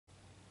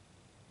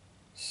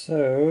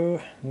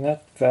So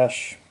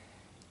NetVash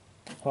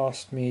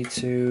asked me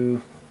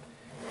to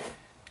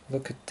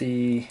look at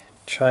the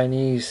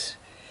Chinese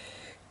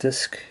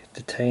disk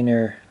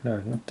detainer, no,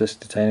 not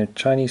disk detainer,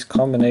 Chinese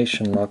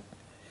combination lock,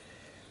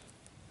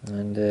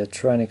 and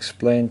try and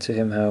explain to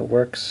him how it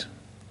works.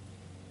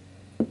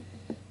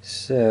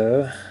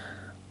 So,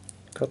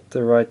 got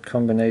the right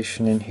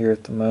combination in here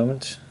at the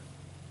moment.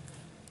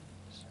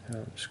 So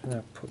I'm just going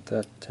to put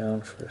that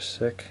down for a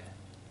sec.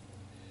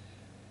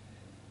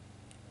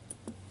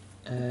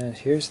 And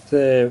here's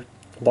the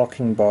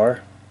locking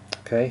bar.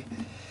 Okay.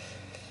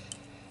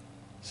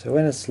 So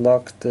when it's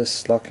locked,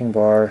 this locking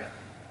bar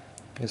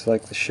is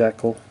like the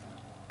shackle,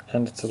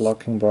 and it's a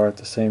locking bar at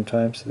the same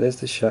time. So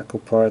there's the shackle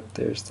part,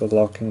 there's the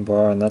locking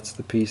bar, and that's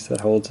the piece that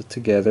holds it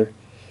together.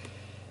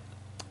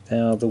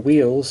 Now the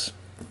wheels,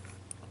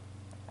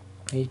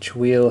 each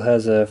wheel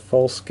has a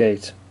false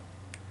gate,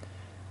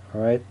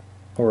 alright,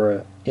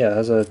 or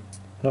has a,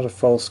 not a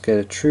false gate,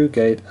 a true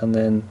gate, and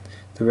then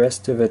the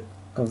rest of it,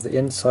 of the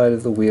inside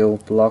of the wheel,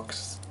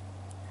 blocks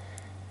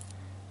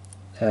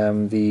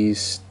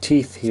these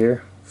teeth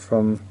here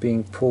from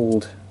being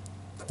pulled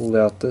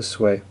out this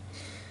way.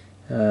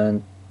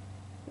 And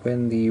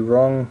when the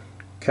wrong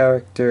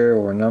character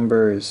or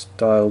number is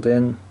dialed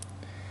in,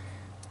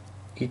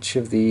 each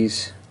of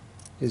these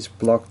is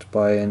blocked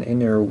by an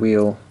inner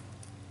wheel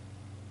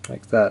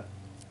like that.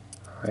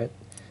 Alright,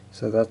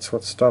 so that's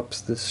what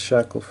stops this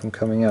shackle from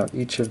coming out.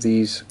 Each of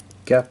these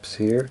gaps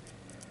here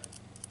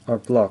are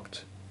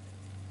blocked.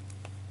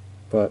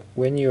 But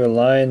when you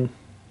align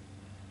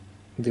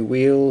the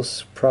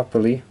wheels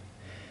properly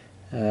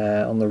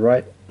on the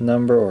right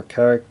number or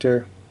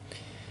character,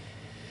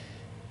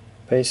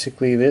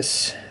 basically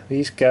these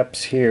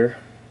gaps here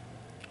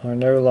are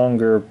no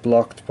longer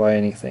blocked by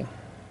anything.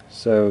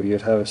 So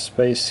you'd have a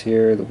space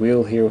here, the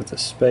wheel here with a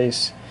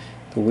space,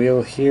 the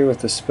wheel here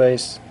with a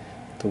space,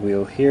 the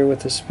wheel here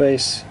with a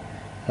space,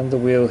 and the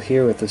wheel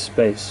here with a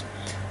space.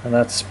 And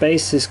that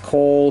space is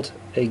called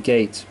a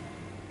gate.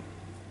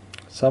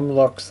 Some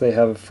locks, they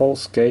have a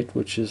false gate,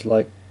 which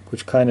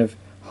kind of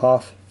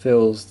half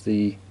fills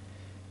the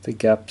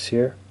gaps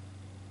here.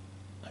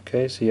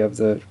 Okay, so you have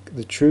the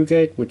true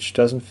gate, which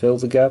doesn't fill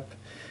the gap,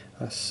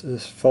 a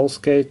false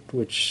gate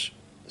which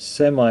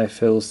semi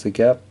fills the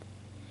gap,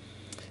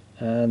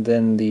 and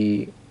then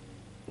the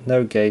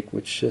no gate,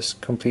 which just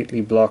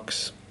completely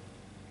blocks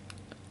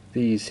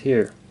these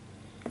here.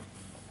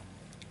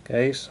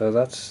 Okay, so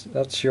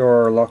that's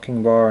your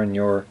locking bar and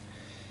your,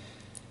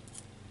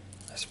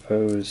 I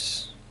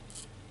suppose,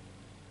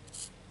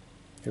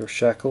 your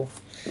shackle.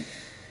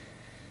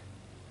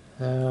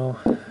 Now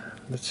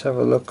let's have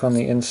a look on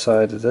the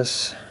inside of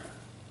this,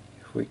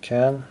 if we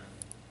can.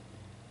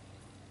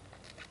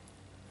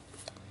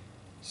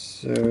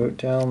 So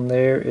down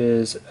there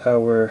is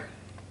our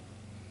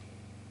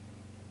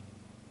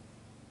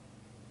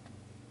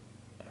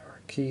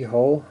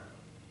keyhole,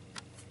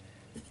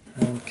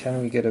 and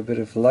can we get a bit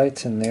of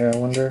light in there, I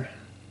wonder?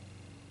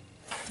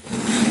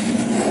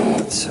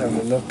 Let's have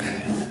a look.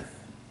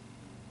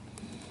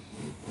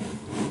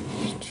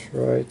 Let's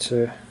try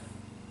to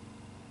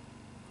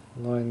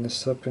line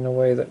this up in a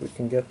way that we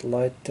can get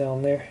light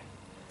down there.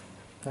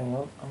 Hang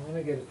on, I'm going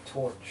to get a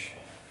torch.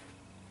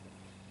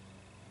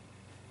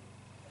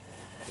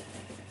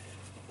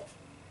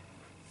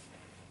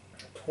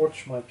 A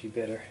torch might be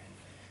better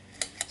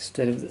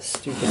instead of this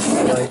stupid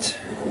light.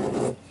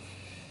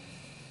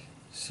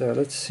 So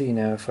let's see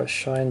now, if I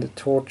shine the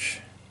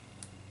torch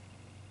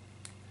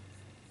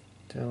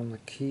down the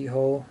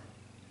keyhole,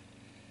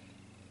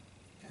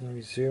 can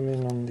we zoom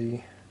in on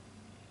the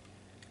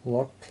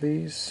lock,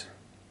 please?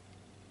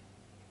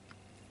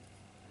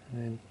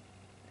 And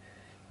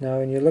now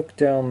when you look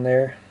down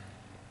there,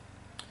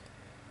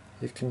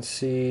 you can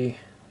see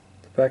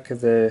the back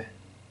of the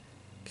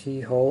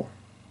keyhole.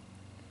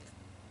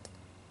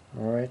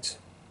 Alright,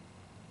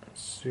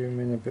 zoom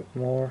in a bit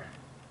more.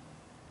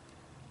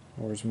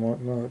 Or is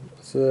more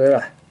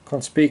so,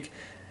 can't speak,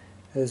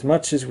 as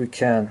much as we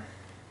can.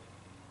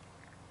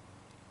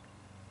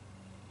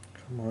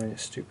 Come on, you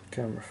stupid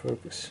camera,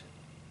 focus.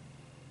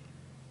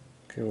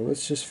 Okay, well,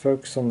 let's just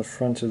focus on the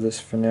front of this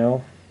for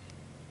now,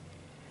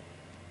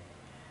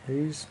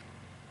 please.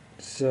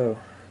 So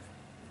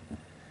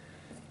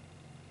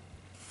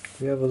if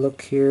we have a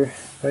look here,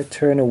 if I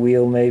turn a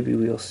wheel, maybe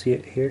we'll see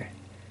it here.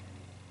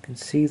 You can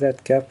see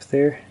that gap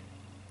there.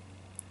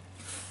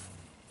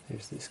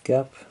 There's this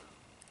gap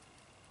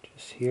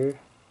just here.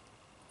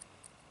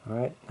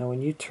 Alright, now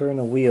when you turn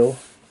a wheel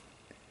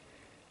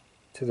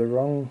to the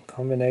wrong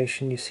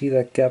combination, you see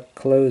that gap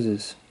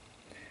closes.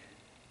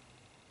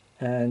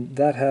 And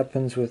that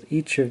happens with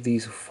each of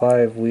these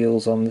 5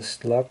 wheels on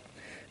this lock.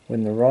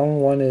 When the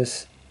wrong one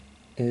is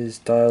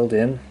dialed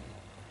in,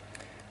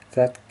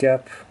 that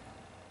gap,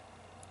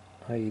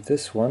 i.e.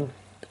 this one,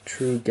 the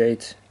true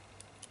gate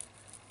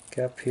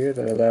gap here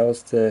that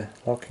allows the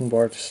locking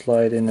bar to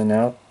slide in and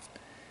out,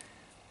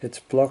 it's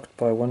blocked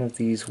by one of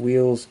these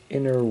wheels'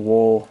 inner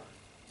wall.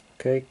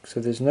 Okay, so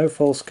there's no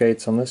false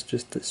gates on this,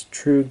 just this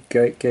true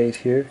gate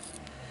here.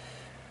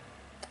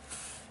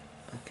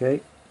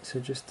 Okay,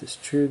 so just this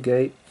true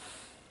gate,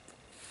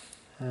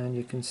 and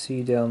you can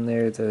see down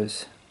there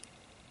those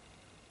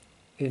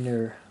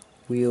inner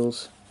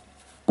wheels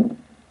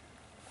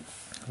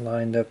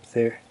lined up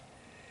there.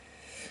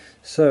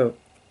 So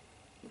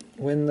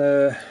when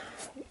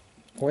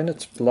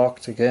it's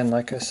blocked again,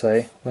 like I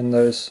say, when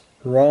those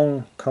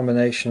wrong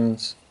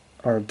combinations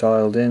are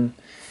dialed in,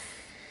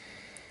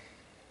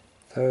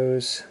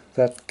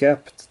 that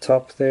gap at the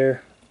top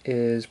there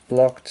is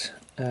blocked,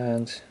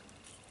 and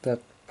that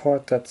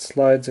part that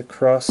slides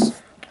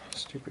across,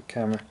 stupid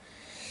camera,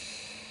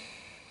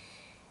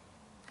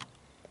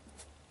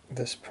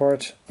 this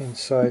part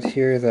inside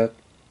here that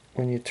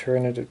when you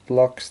turn it, it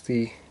blocks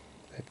that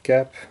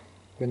gap.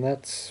 When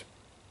that's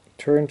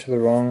turned to the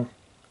wrong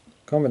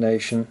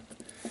combination,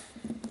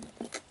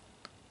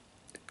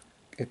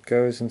 it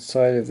goes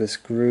inside of this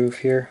groove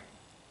here,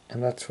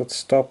 and that's what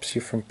stops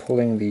you from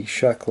pulling the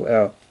shackle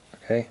out.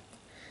 Okay,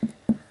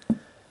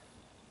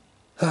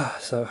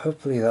 so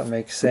hopefully that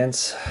makes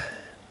sense.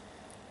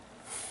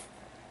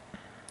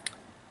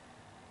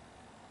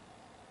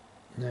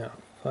 Now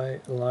if I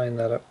line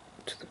that up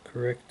to the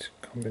correct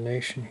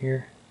combination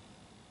here,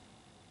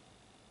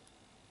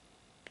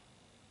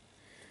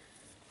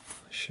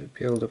 I should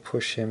be able to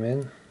push him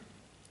in.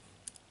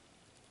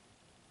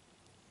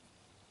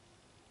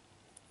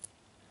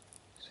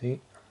 See?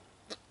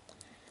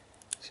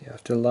 So you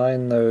have to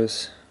line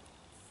those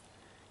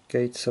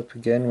gates up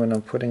again when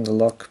I'm putting the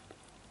lock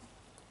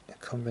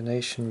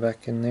combination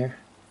back in there.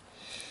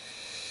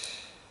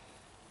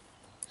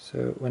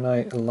 So when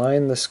I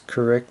align this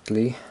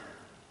correctly,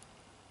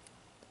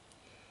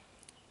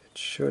 it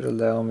should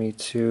allow me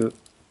to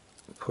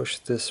push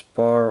this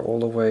bar all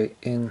the way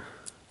in,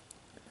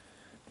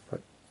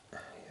 but you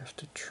have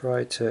to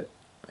try to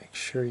make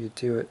sure you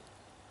do it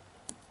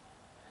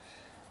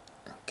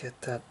and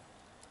get that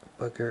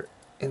bugger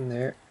in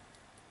there.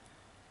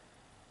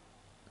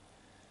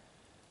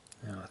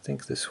 Now I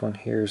think this one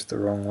here is the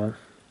wrong one.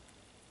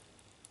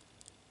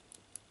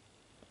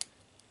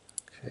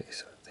 Okay,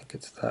 so I think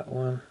it's that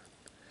one.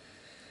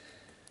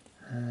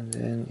 And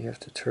then you have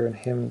to turn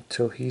him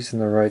till he's in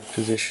the right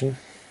position.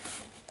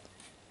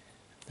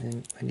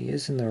 And when he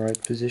is in the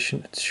right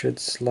position, it should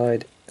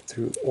slide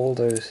through all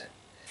those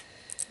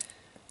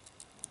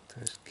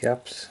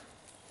gaps.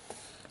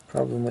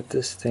 Problem with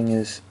this thing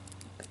is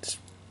its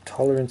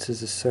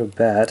tolerances is so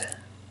bad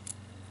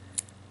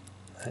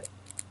that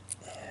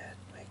it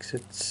makes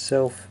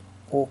itself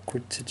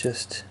awkward to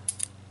just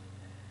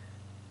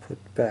put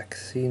back.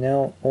 See,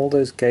 now all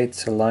those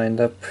gates are lined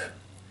up.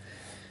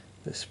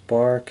 This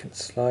bar can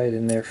slide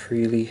in there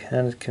freely,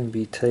 and it can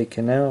be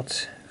taken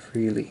out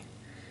freely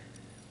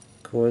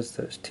because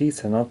those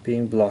teeth are not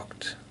being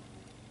blocked.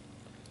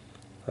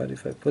 But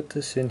if I put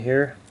this in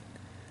here,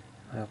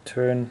 I'll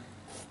zoom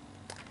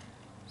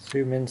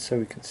in so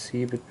we can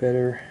see a bit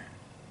better,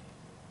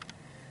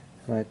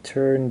 and I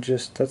turn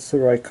just, that's the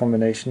right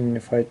combination. And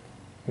if I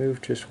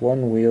move just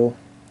one wheel,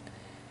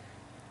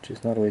 which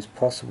is not always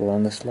possible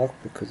on this lock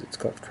because it's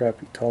got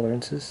crappy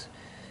tolerances,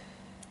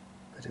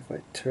 but if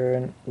I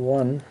turn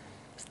one,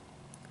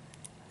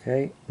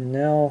 okay,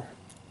 now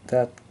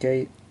that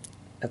gate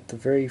at the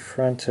very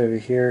front over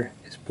here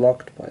is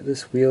blocked by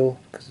this wheel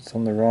because it's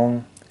on the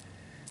wrong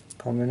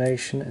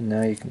combination, and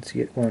now you can see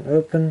it won't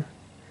open.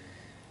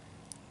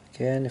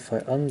 Again, if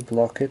I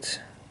unblock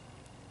it,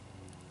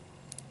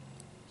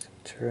 so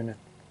turn it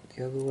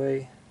the other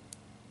way,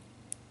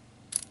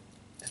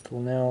 it will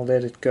now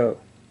let it go.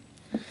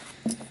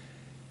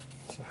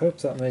 So I hope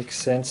that makes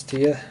sense to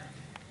you.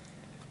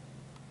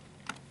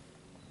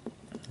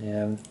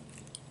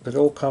 But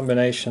all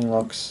combination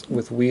locks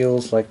with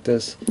wheels like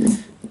this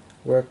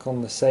work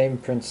on the same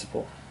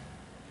principle,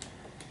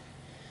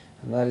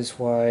 and that is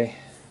why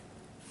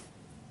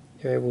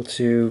you're able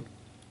to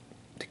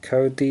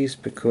decode these,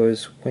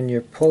 because when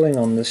you're pulling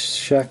on this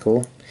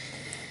shackle,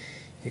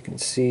 you can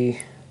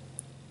see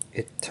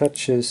it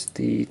touches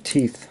the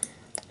teeth,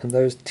 and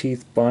those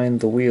teeth bind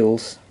the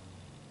wheels,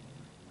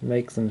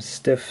 make them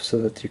stiff so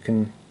that you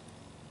can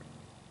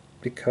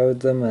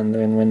decode them, and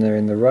then when they're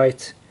in the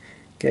right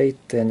gate,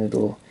 then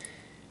it'll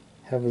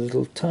have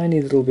a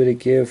tiny little bit of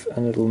give,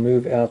 and it'll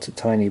move out a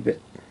tiny bit,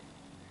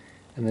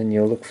 and then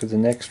you'll look for the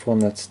next one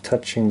that's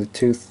touching the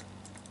tooth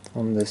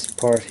on this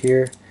part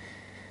here,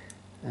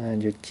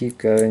 and you'd keep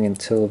going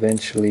until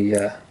eventually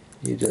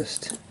you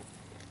just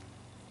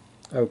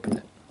open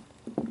it.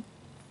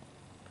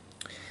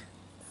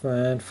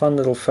 And fun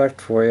little fact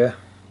for you,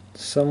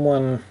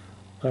 someone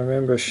I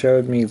remember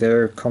showed me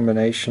their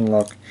combination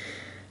lock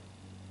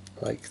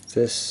like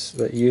this,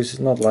 that uses,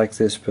 not like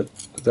this, but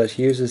that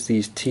uses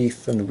these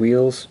teeth and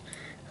wheels,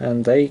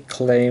 and they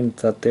claimed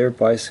that their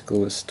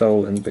bicycle was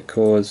stolen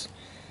because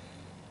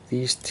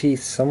these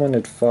teeth, someone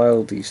had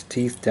filed these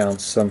teeth down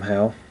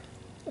somehow,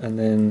 and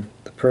then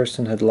the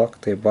person had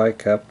locked their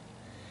bike up.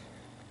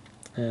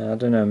 I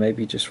don't know,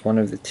 maybe just one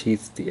of the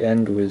teeth at the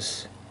end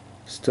was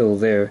still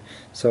there,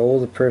 so all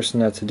the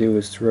person had to do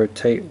was to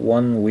rotate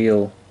one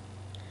wheel,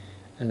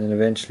 and then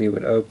eventually it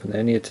would open. They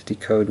only had to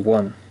decode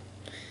one.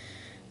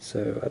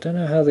 So I don't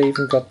know how they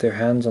even got their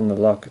hands on the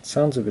lock. It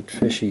sounds a bit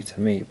fishy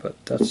to me, but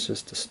that's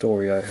just a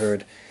story I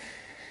heard.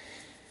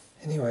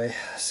 Anyway,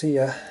 see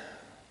ya.